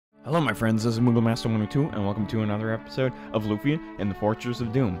Hello my friends, this is MoogleMaster102 and welcome to another episode of Lufia in the Fortress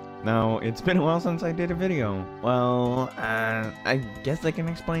of Doom. Now, it's been a while since I did a video. Well, I guess I can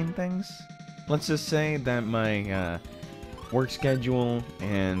explain things. Let's just say that my work schedule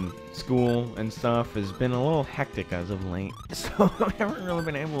and school and stuff has been a little hectic as of late. So I haven't really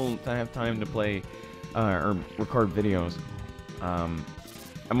been able to have time to play or record videos.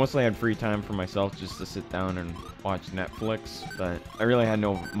 I mostly had free time for myself just to sit down and watch Netflix, but I really had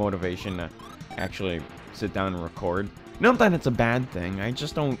no motivation to actually sit down and record. Not that it's a bad thing, I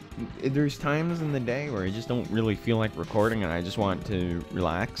just don't... There's times in the day where I just don't really feel like recording and I just want to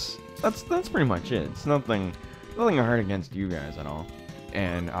relax. That's pretty much it. It's nothing hard against you guys at all.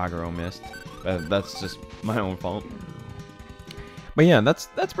 And Agro missed. That's just my own fault. But yeah,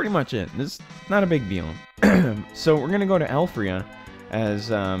 that's pretty much it. It's not a big deal. So we're gonna go to Lufia. As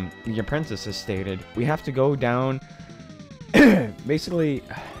the apprentice has stated, we have to go down, basically,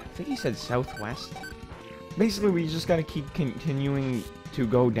 I think he said southwest. Basically, we just gotta keep continuing to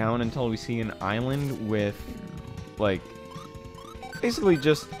go down until we see an island with, like, basically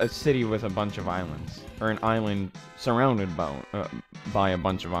just a city with a bunch of islands. Or an island surrounded by a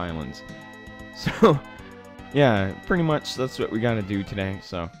bunch of islands. So, yeah, pretty much that's what we gotta do today,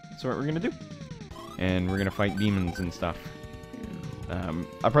 so that's what we're gonna do. And we're gonna fight demons and stuff.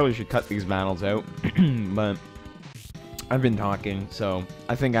 I probably should cut these battles out, but I've been talking, so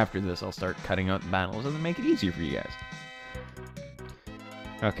I think after this I'll start cutting out the battles and make it easier for you guys.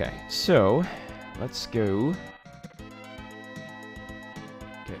 Okay, so let's go.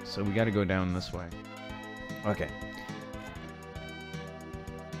 Okay, so we gotta go down this way. Okay.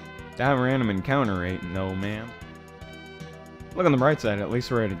 That random encounter rate, no man. Look on the bright side, at least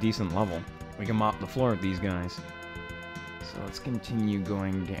we're at a decent level. We can mop the floor with these guys. So let's continue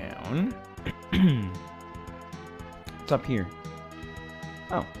going down. What's up here?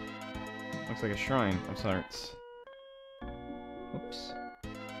 Oh. Looks like a shrine of sorts. Oops.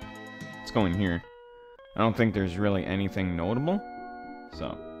 Let's go in here. I don't think there's really anything notable.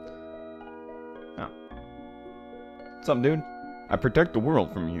 So. Oh. What's up, dude? I protect the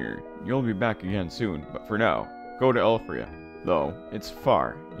world from here. You'll be back again soon, but for now, go to Lufia. Though, it's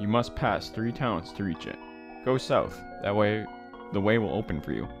far. You must pass 3 towns to reach it. Go south. That way, the way will open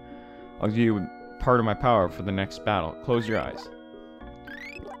for you. I'll give you part of my power for the next battle. Close your eyes.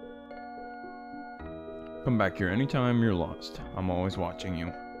 Come back here anytime you're lost. I'm always watching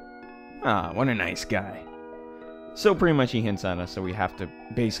you. Ah, what a nice guy. So pretty much he hints at us, so we have to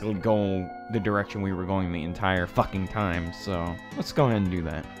basically go the direction we were going the entire fucking time. So let's go ahead and do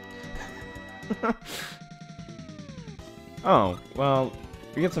that. Oh, well,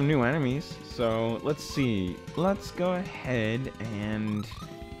 we get some new enemies. So, let's see. Let's go ahead and...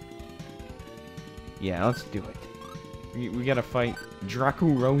 yeah, let's do it. We gotta fight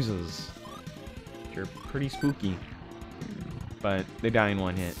Dracu Roses. Which are pretty spooky. But they die in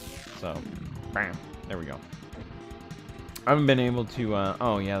 1 hit. So, bam. There we go. I haven't been able to,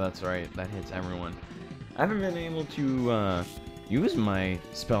 oh yeah, that's right. That hits everyone. I haven't been able to, use my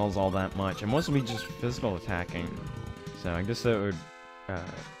spells all that much. I'm mostly just physical attacking. So, I guess that would,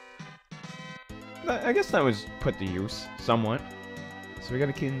 I guess that was put to use, somewhat. So we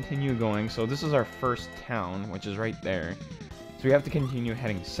gotta continue going. So this is our first town, which is right there. So we have to continue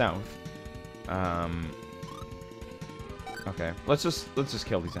heading south. Okay, let's just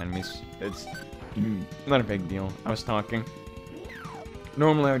kill these enemies. It's not a big deal. I was talking.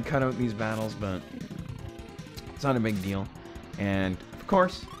 Normally I would cut out these battles, but it's not a big deal. And of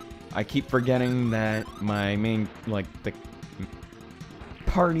course, I keep forgetting that my main, like, the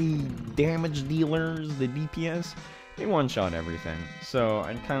party damage dealers, the DPS, they one-shot everything. So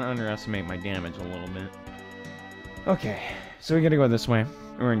I kind of underestimate my damage a little bit. Okay, so we gotta go this way.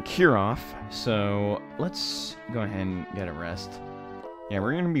 We're in Kirov, so let's go ahead and get a rest. Yeah,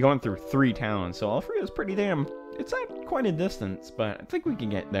 we're gonna be going through 3 towns, so Lufia is pretty damn... it's at quite a distance, but I think we can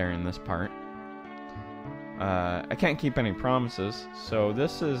get there in this part. I can't keep any promises, so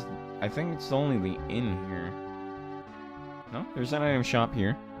this is... I think it's only the inn here. No, there's an item shop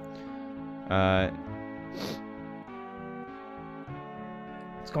here.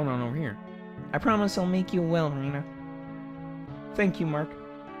 What's going on over here? I promise I'll make you well, Rena. Thank you, Mark.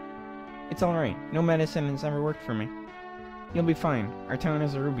 It's alright. No medicine has ever worked for me. You'll be fine. Our town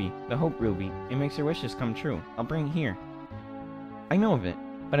has a ruby, the Hope Ruby. It makes your wishes come true. I'll bring it here. I know of it,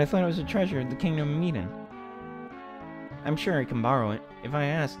 but I thought it was a treasure of the Kingdom of Medan. I'm sure I can borrow it. If I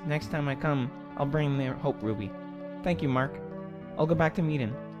ask, next time I come, I'll bring the Hope Ruby. Thank you, Mark. I'll go back to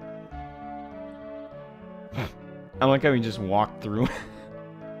Medan. I like how he just walked through.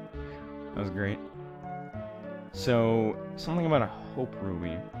 That was great. So, something about a Hope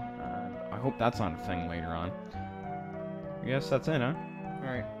Ruby. I hope that's not a thing later on. I guess that's it, huh?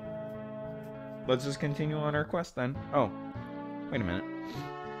 Alright. Let's just continue on our quest then. Oh, wait a minute.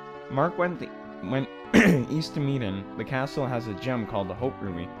 Mark went east to Medan. The castle has a gem called the Hope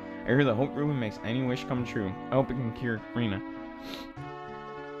Ruby. I hear the Hope Ruby makes any wish come true. I hope it can cure Karina.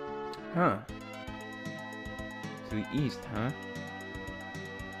 Huh. To the east, huh?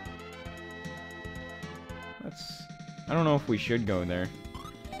 I don't know if we should go there.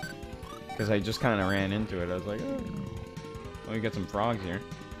 Because I just kind of ran into it. I was like, oh, let me get some frogs here.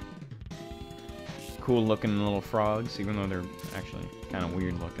 Cool looking little frogs, even though they're actually kind of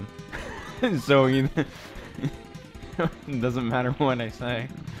weird looking. So, it doesn't matter what I say.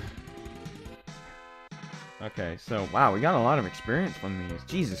 Okay, so, wow, we got a lot of experience from these.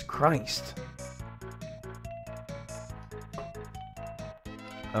 Jesus Christ.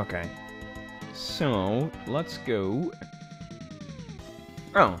 Okay. So, let's go.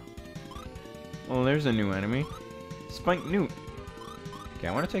 Oh. Well, there's a new enemy. Spike Newt. Okay,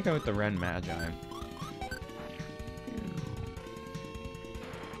 I want to take out the Red Magi.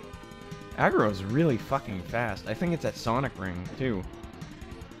 Aggro's really fucking fast. I think it's at Sonic Ring, too.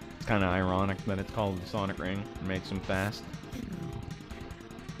 It's kind of ironic that it's called the Sonic Ring. It makes him fast.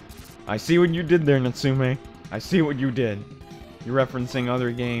 I see what you did there, Natsume. I see what you did. You're referencing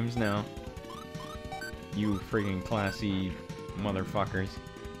other games now. You friggin' classy motherfuckers.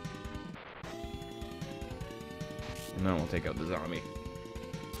 And then we'll take out the zombie.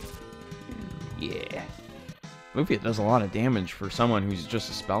 Yeah. Lufia does a lot of damage for someone who's just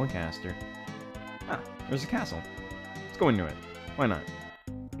a spellcaster. Ah, there's a castle. Let's go into it. Why not?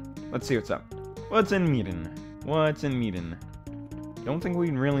 Let's see what's up. What's in Medan? What's in Medan? Don't think we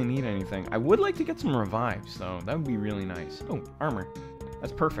really need anything. I would like to get some revives, though. That would be really nice. Oh, armor.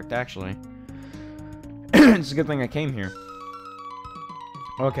 That's perfect, actually. It's a good thing I came here.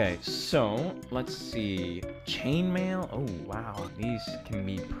 Okay, so, let's see. Chainmail? Oh, wow. These can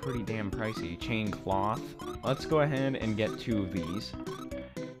be pretty damn pricey. Chain cloth. Let's go ahead and get 2 of these.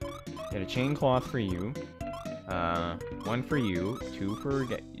 Get a chain cloth for you. 1 for you. 2 for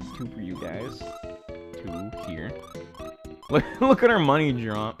you guys. 2 here. Look at our money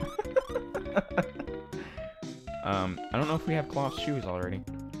drop. I don't know if we have cloth shoes already.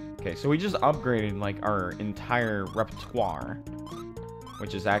 Okay, so we just upgraded, like, our entire repertoire,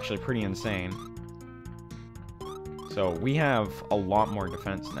 which is actually pretty insane. So we have a lot more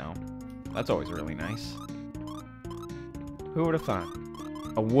defense now. That's always really nice. Who would have thought?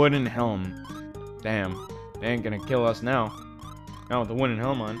 A wooden helm. Damn. They ain't gonna kill us now. Not with the wooden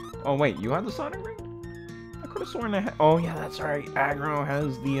helm on. Oh wait, you have the Sonic Ring? I could have sworn I had... Oh yeah, that's right. Aggro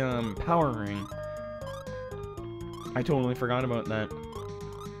has the power ring. I totally forgot about that.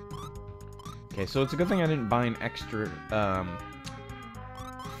 Okay, so it's a good thing I didn't buy an extra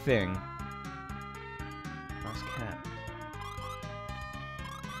thing. Lost cat.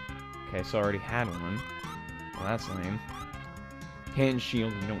 Okay, so I already had one. Well, that's lame. Tan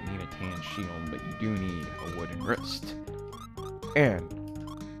shield, you don't need a tan shield, but you do need a wooden wrist. And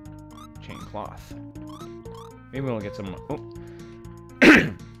chain cloth. Maybe we'll get some... Oh.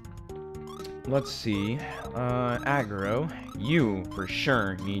 Let's see. Aggro, you for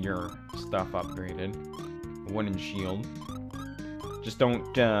sure need your stuff upgraded. A wooden shield. Just don't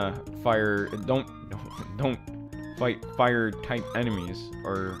fire... Don't fight fire type enemies,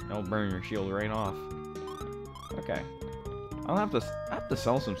 or they'll burn your shield right off. Okay. I'll have to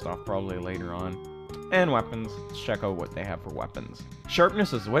sell some stuff probably later on. And weapons. Let's check out what they have for weapons.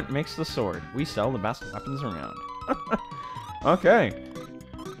 Sharpness is what makes the sword. We sell the best weapons around. Okay.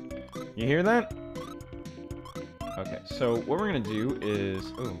 You hear that? Okay, so what we're gonna do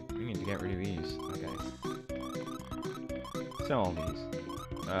is... Oh, we need to get rid of these. Okay. Sell all these.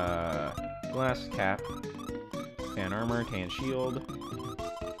 Glass cap. Tan armor, tan shield.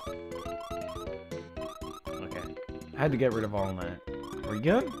 Okay. I had to get rid of all that. Are we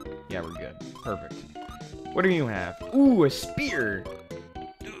good? Yeah, we're good. Perfect. What do you have? Ooh, a spear!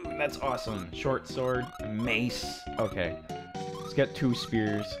 Dude, that's awesome. Short sword, a mace. Okay. Let's get 2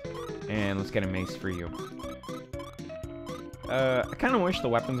 spears. And let's get a mace for you. I kind of wish the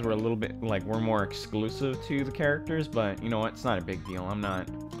weapons were a little bit, like, were more exclusive to the characters, but you know what? It's not a big deal. I'm not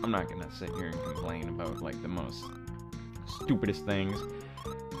gonna sit here and complain about, like, the most stupidest things.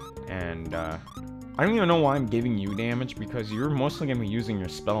 And, I don't even know why I'm giving you damage, because you're mostly gonna be using your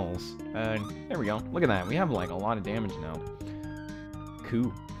spells. There we go. Look at that. We have, like, a lot of damage now.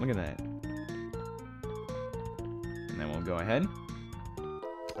 Cool. Look at that. And then we'll go ahead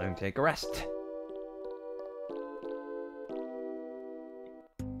and take a rest.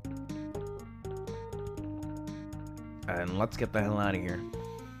 And let's get the hell out of here.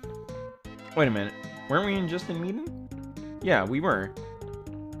 Wait a minute. Weren't we just in meeting? Yeah, we were.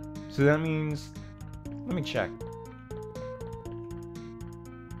 So that means... Let me check.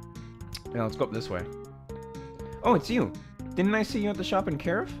 Yeah, let's go up this way. Oh, it's you. Didn't I see you at the shop in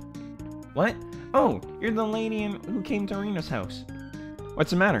Karif? What? Oh, you're the lady who came to Rena's house.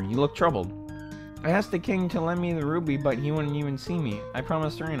 What's the matter? You look troubled. I asked the king to lend me the ruby, but he wouldn't even see me. I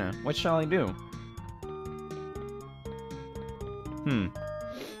promised Rena. What shall I do?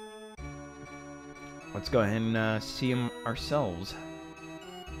 Let's go ahead and see him ourselves.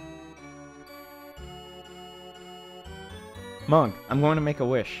 Mug, I'm going to make a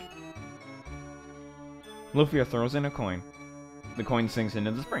wish. Lufia throws in a coin. The coin sinks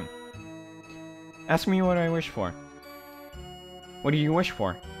into the spring. Ask me what I wish for. What do you wish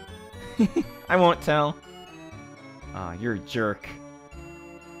for? I won't tell. Ah, you're a jerk.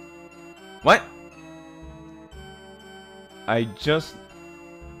 What? I just...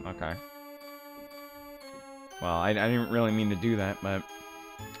 Okay. Well, I didn't really mean to do that, but...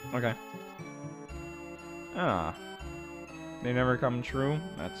 Okay. Ah. They never come true?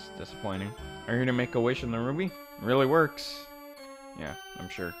 That's disappointing. Are you here to make a wish in the ruby? It really works. Yeah, I'm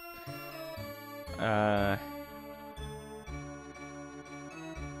sure.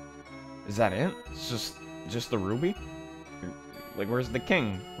 Is that it? It's just the ruby? Like, where's the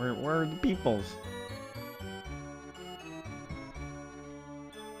king? Where are the peoples?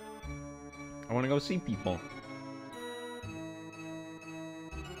 I want to go see people.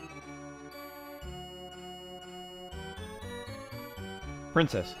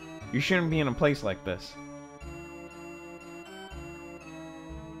 Princess, you shouldn't be in a place like this.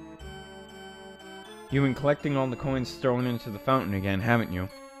 You've been collecting all the coins thrown into the fountain again, haven't you?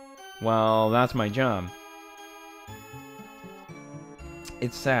 Well, that's my job.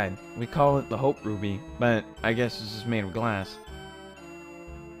 It's sad. We call it the Hope Ruby, but I guess it's just made of glass.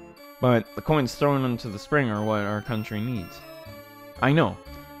 But the coins thrown into the spring are what our country needs. I know.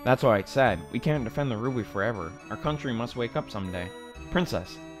 That's why it's sad. We can't defend the ruby forever. Our country must wake up someday.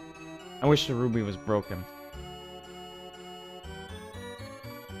 Princess, I wish the ruby was broken.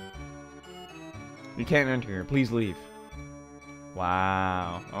 You can't enter here. Please leave.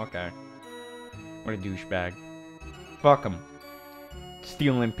 Wow. Okay. What a douchebag. Fuck him.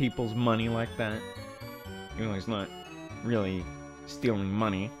 Stealing people's money like that. Even though he's not really stealing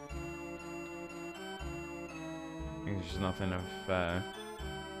money. There's just nothing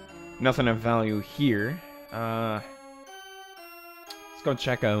of value here. Let's go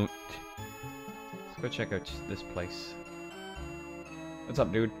check out this place. What's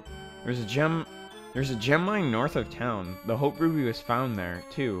up, dude? There's a gem mine north of town. The Hope Ruby was found there,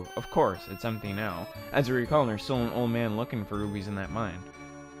 too. Of course, it's empty now. As I recall, there's still an old man looking for rubies in that mine.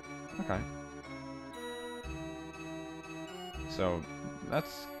 Okay. So,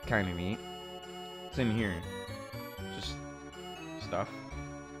 that's kind of neat. What's in here? Just stuff.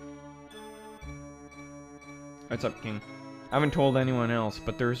 What's up, King? I haven't told anyone else,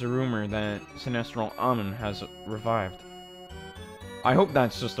 but there's a rumor that Sinestral Amun has revived. I hope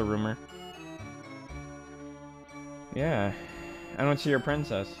that's just a rumor. Yeah, I don't see your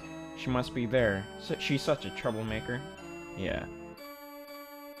princess. She must be there. She's such a troublemaker. Yeah.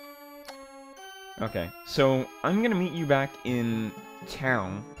 Okay, so I'm gonna meet you back in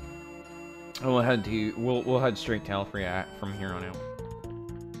town. We'll head straight to Lufia from here on out.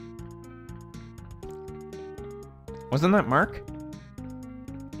 Wasn't that Mark?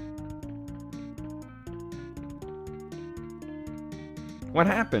 What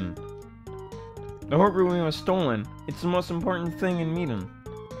happened? The Hope Ruby was stolen. It's the most important thing in Medan.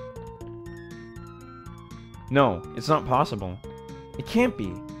 No, it's not possible. It can't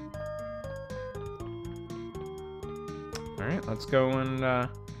be. Alright, let's go and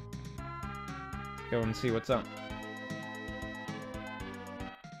see what's up.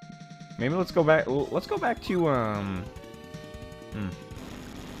 Maybe let's go back to let's go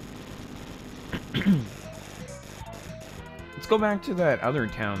back to that other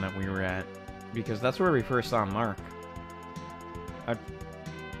town that we were at, because that's where we first saw Mark.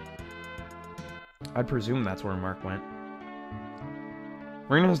 I'd presume that's where Mark went.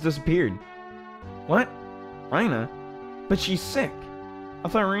 Rena's disappeared. What? Rena? But she's sick. I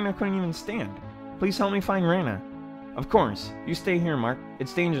thought Rena couldn't even stand. Please help me find Rena. Of course. You stay here, Mark.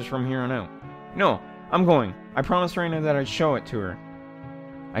 It's dangerous from here on out. No, I'm going. I promised Rena that I'd show it to her.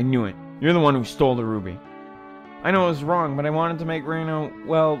 I knew it. You're the one who stole the ruby. I know it was wrong, but I wanted to make Rena,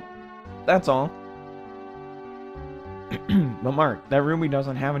 well, that's all. But Mark, that ruby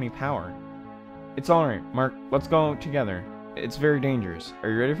doesn't have any power. It's alright, Mark. Let's go together. It's very dangerous. Are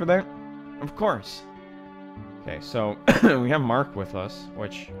you ready for that? Of course. Okay, so we have Mark with us,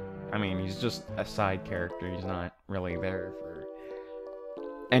 which I mean, he's just a side character. He's not really there for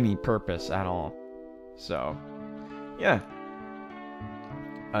any purpose at all. So, yeah.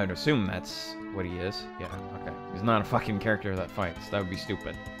 I'd assume that's what he is. Yeah, okay. He's not a fucking character that fights. That would be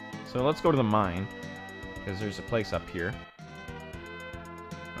stupid. So let's go to the mine, because there's a place up here.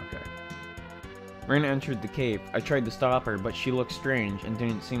 Okay. Rin entered the cave. I tried to stop her, but she looked strange and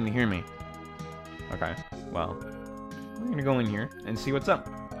didn't seem to hear me. Okay, well, we're gonna go in here and see what's up.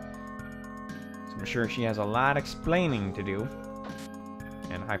 So I'm sure she has a lot explaining to do.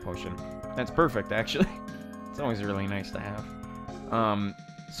 And high potion. That's perfect, actually. It's always really nice to have.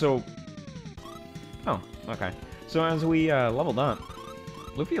 Oh, okay. So as we leveled up,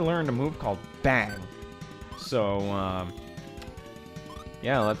 Lufia learned a move called Bang. So,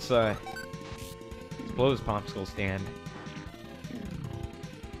 yeah, let's blow this popsicle stand.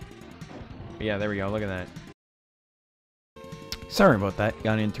 But yeah, there we go. Look at that. Sorry about that.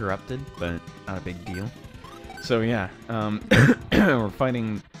 Got interrupted, but not a big deal. So yeah, we're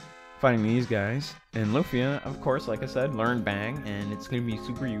fighting these guys, and Lufia, of course, like I said, learned Bang, and it's gonna be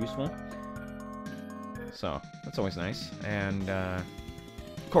super useful. So that's always nice. And of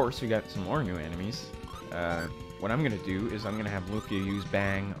course, we got some more new enemies. What I'm gonna do is I'm gonna have Lufia use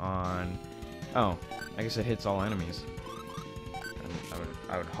Bang on. Oh, I guess it hits all enemies.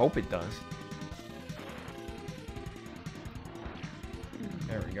 I would hope it does.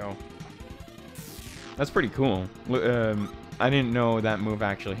 There we go. That's pretty cool. I didn't know that move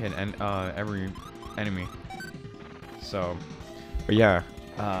actually hit every enemy. So, but yeah.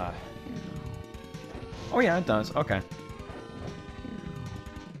 Oh yeah, it does. Okay.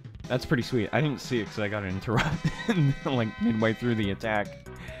 That's pretty sweet. I didn't see it because I got interrupted like midway through the attack.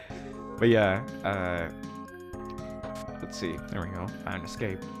 But yeah, let's see. There we go. Found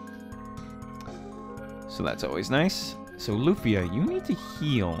escape. So that's always nice. So Lufia, you need to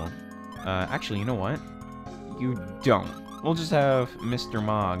heal. Actually, you know what? You don't. We'll just have Mr.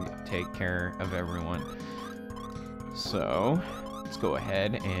 Mog take care of everyone. So, let's go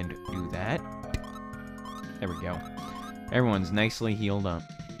ahead and do that. There we go. Everyone's nicely healed up.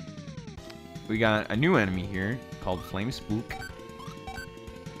 We got a new enemy here called Flame Spook.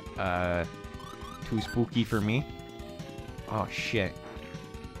 Too spooky for me. Oh, shit.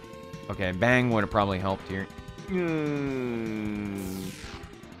 Okay, Bang would have probably helped here.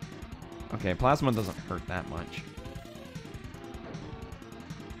 Okay, Plasma doesn't hurt that much.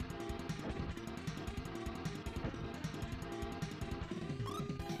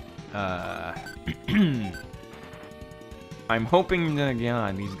 I'm hoping that,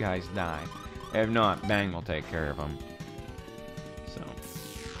 yeah, these guys die. If not, Bang will take care of them. So.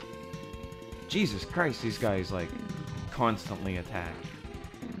 Jesus Christ, these guys, like, constantly attack.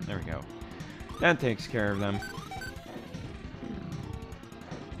 There we go. That takes care of them.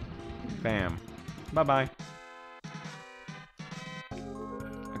 Bam. Bye-bye.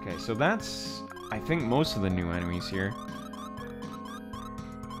 Okay, so that's, I think, most of the new enemies here.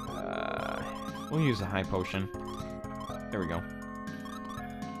 We'll use a high potion. There we go.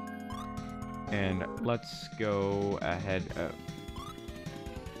 And let's go ahead of...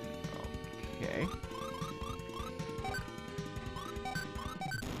 Okay.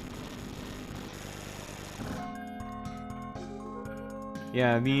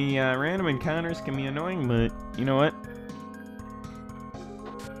 Yeah, the random encounters can be annoying, but you know what?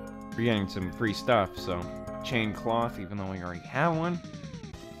 We're getting some free stuff, so... Chain cloth, even though we already have one.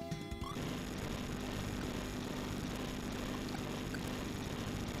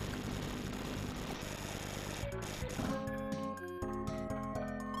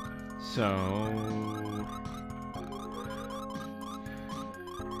 So...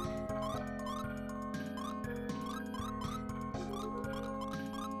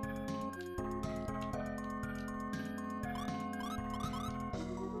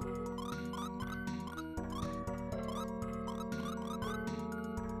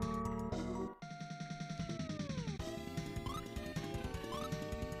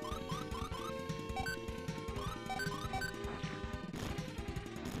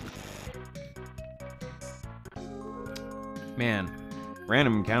 Man,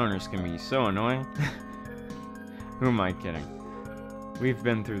 random encounters can be so annoying. Who am I kidding? We've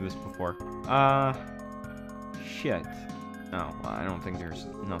been through this before. Shit. Oh, well, I don't think there's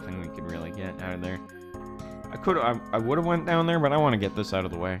nothing we could really get out of there. I would have went down there, but I want to get this out of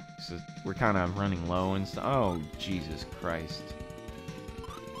the way. So we're kind of running low and stuff. Oh, Jesus Christ.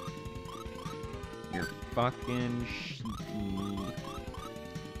 You're fucking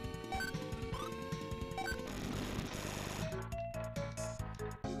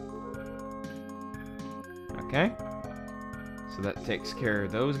Okay. So So that takes care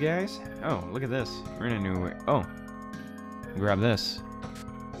of those guys. Oh, look at this. We're in a new way. Oh. Grab this.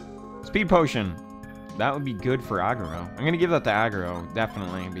 Speed potion. That would be good for aggro. I'm gonna give that to aggro,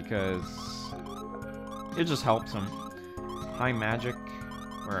 definitely, because it just helps him. High magic.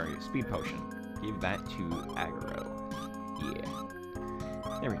 Where are you? Speed potion. Give that to aggro.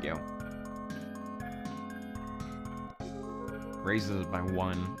 Yeah. There we go. Raises it by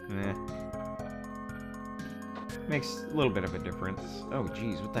 1. Makes a little bit of a difference. Oh,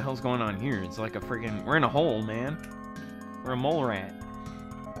 geez. What the hell's going on here? It's like a friggin'... We're in a hole, man. We're a mole rat.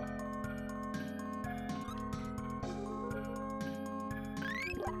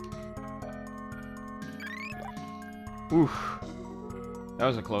 Oof. That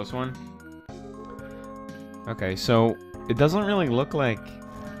was a close one. Okay, so it doesn't really look like...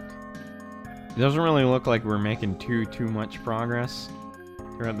 It doesn't really look like we're making too much progress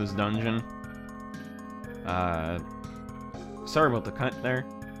throughout this dungeon. Sorry about the cut there.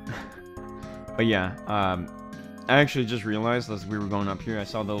 But yeah, I actually just realized as we were going up here, I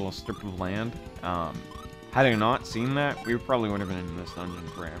saw the little strip of land. Had I not seen that, we probably would have been in this dungeon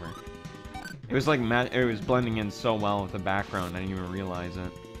forever. It was like it was blending in so well with the background, I didn't even realize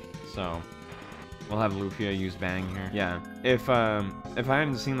it. So we'll have Lufia use Bang here. Yeah, if I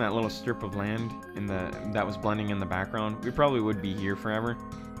hadn't seen that little strip of land in that was blending in the background, we probably would be here forever.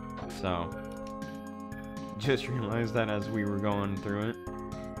 So just realized that as we were going through it,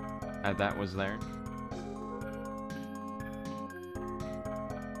 that was there.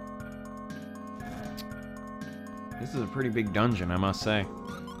 This is a pretty big dungeon, I must say.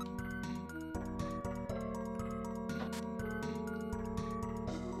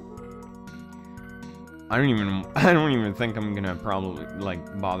 I don't even think I'm gonna probably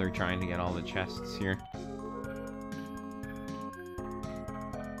like bother trying to get all the chests here.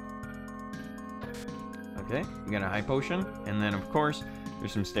 Okay, we got a high potion, and then of course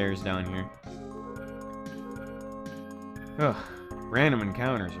there's some stairs down here. Ugh, random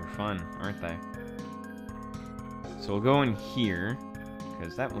encounters are fun, aren't they? So we'll go in here,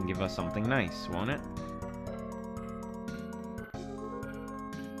 because that will give us something nice, won't it?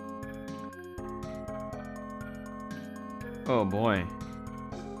 Oh boy.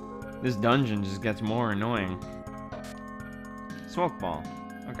 This dungeon just gets more annoying. Smoke ball.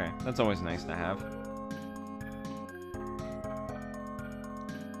 Okay, that's always nice to have.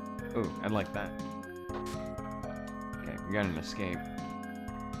 Oh, I'd like that. Okay, we got an escape.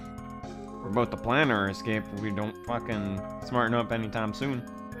 We're about to plan our escape if we don't fucking smarten up anytime soon.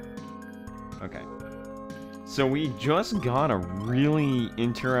 Okay. So we just got a really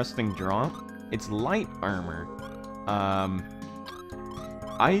interesting drop. It's light armor. I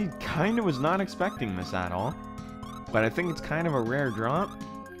kind of was not expecting this at all. But I think it's kind of a rare drop.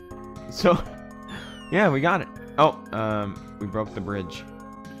 So, yeah, we got it. Oh, we broke the bridge.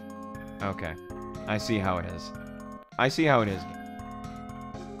 Okay. I see how it is. I see how it is.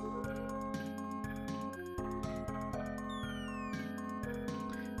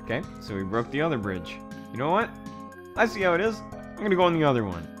 Okay, so we broke the other bridge. You know what? I see how it is. I'm gonna go on the other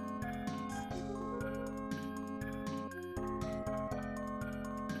one.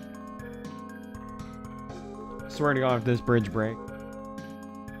 Swear to God if this bridge break.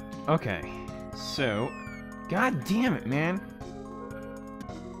 Okay, so... God damn it, man.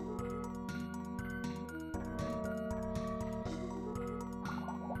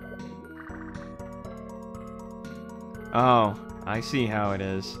 Oh, I see how it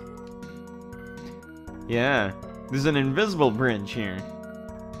is. Yeah, there's an invisible bridge here.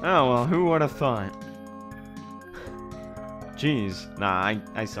 Oh, well, who would have thought? Jeez, nah,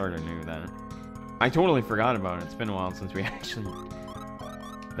 I sort of knew that. I totally forgot about it. It's been a while since we actually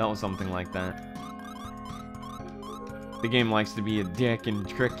dealt with something like that. The game likes to be a dick and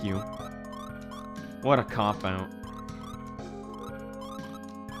trick you. What a cop-out.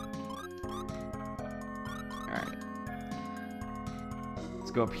 Alright.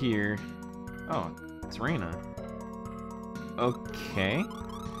 Let's go up here. Oh, it's Reina. Okay.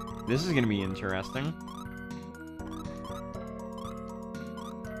 This is gonna be interesting.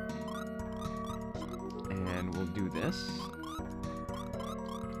 And we'll do this.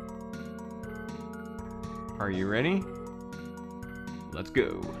 Are you ready? Let's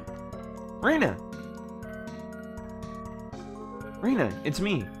go. Reina! Reina, it's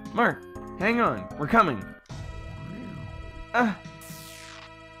me, Mark. Hang on, we're coming. Ah!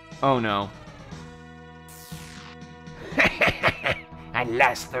 Oh no. At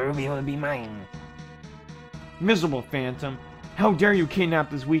last the ruby will be mine. Miserable phantom. How dare you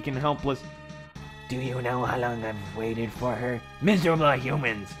kidnap this weak and helpless... Do you know how long I've waited for her? Miserable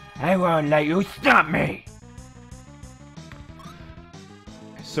humans! I won't let you stop me!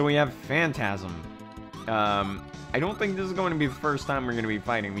 So we have Phantasm. I don't think this is going to be the first time we're going to be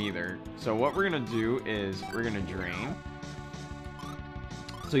fighting either. So what we're going to do is we're going to drain.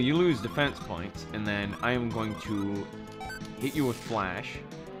 So you lose defense points, and then I am going to hit you with Flash.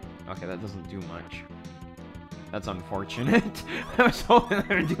 Okay, that doesn't do much. That's unfortunate. I was hoping that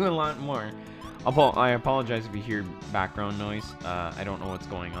would do a lot more. I apologize if you hear background noise. I don't know what's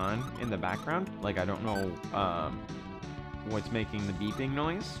going on in the background. Like, I don't know what's making the beeping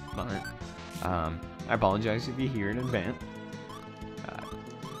noise, but I apologize if you hear it in advance.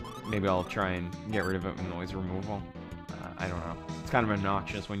 Maybe I'll try and get rid of it with noise removal. I don't know. It's kind of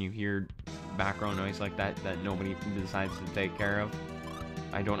obnoxious when you hear background noise like that nobody decides to take care of.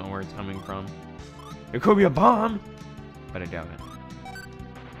 I don't know where it's coming from. It could be a bomb, but I doubt it.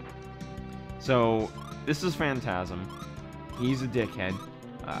 So, this is Phantasm. He's a dickhead.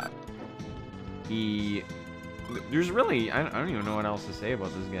 There's really, I don't even know what else to say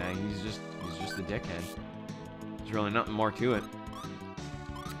about this guy. He's just a dickhead. There's really nothing more to it.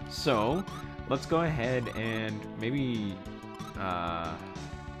 So, let's go ahead and maybe, I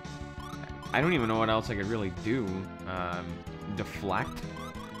don't even know what else I could really do. Deflect?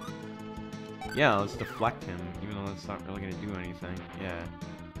 Yeah, let's deflect him, even though that's not really going to do anything. Yeah.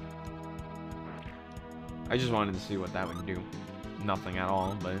 I just wanted to see what that would do. Nothing at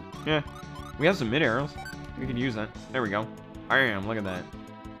all, but yeah. We have some mid-arrows. We could use that. There we go. Bam, look at that.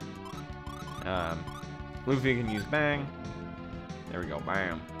 Lufia can use bang. There we go,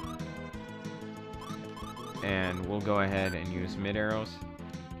 bam. And we'll go ahead and use mid-arrows.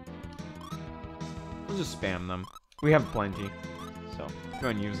 We'll just spam them. We have plenty, so go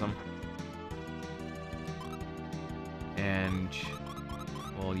ahead and use them. And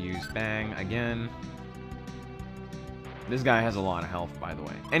we'll use bang again. This guy has a lot of health, by the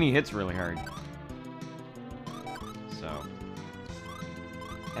way. And he hits really hard. So.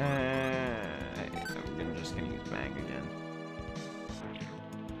 I'm just going to use bang again.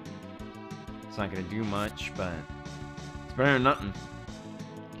 It's not going to do much, but it's better than nothing.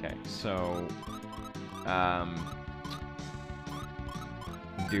 Okay, so.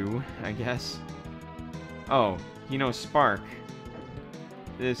 I guess. Oh, you know, Spark.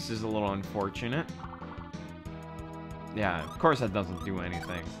 This is a little unfortunate. Yeah, of course that doesn't do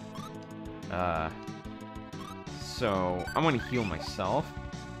anything. So I want to heal myself.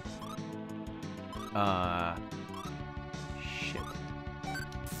 Shit.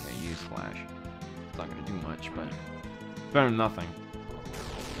 Okay, use Flash. It's not gonna do much, but it's better than nothing.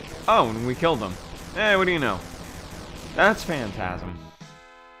 Oh, and we killed him. Hey, what do you know? That's Phantasm.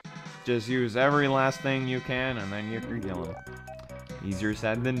 Just use every last thing you can, and then you can kill him. Easier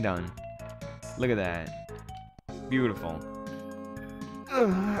said than done. Look at that. Beautiful.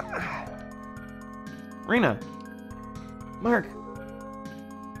 Rena! Mark!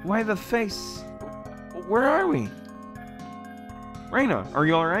 Why the face? Where are we? Rena, are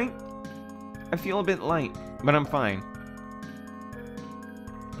you alright? I feel a bit light, but I'm fine.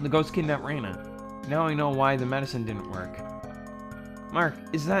 The ghost kidnapped Rena. Now I know why the medicine didn't work. Mark,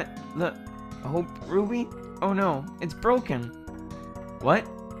 is that the Hope Ruby? Oh no, it's broken. What?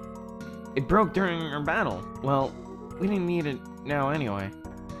 It broke during our battle. Well, we didn't need it now anyway.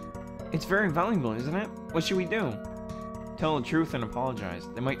 It's very valuable, isn't it? What should we do? Tell the truth and apologize.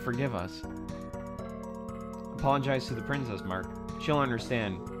 They might forgive us. Apologize to the princess, Mark. She'll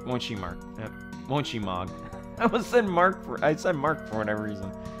understand, won't she, Mark? Won't she, Mog? I said Mark for whatever reason.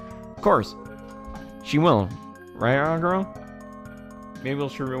 Of course. She will. Right, our girl? Maybe we'll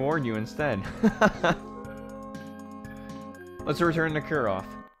reward you instead. Let's return to Kurov.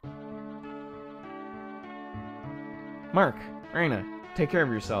 Mark, Rena, take care of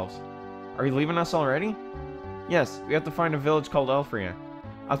yourselves. Are you leaving us already? Yes, we have to find a village called Lufia.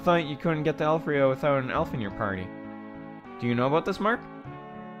 I thought you couldn't get to Lufia without an elf in your party. Do you know about this, Mark?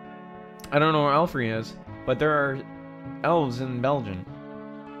 I don't know where Lufia is, but there are elves in Belgium.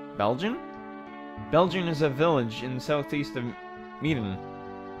 Belgium? Belgium is a village in the southeast of Meeden.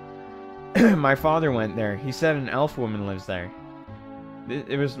 My father went there. He said an elf woman lives there.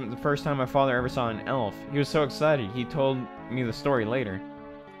 It was the first time my father ever saw an elf. He was so excited, he told me the story later.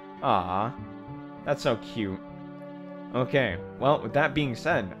 Ah, that's so cute. Okay, well, with that being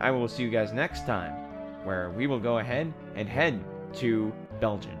said, I will see you guys next time, where we will go ahead and head to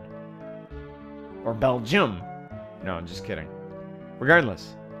Belgium. Or Belgium! No, I'm just kidding.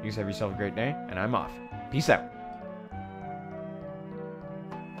 Regardless, you guys have yourself a great day, and I'm off. Peace out.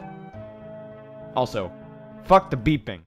 Also, fuck the beeping.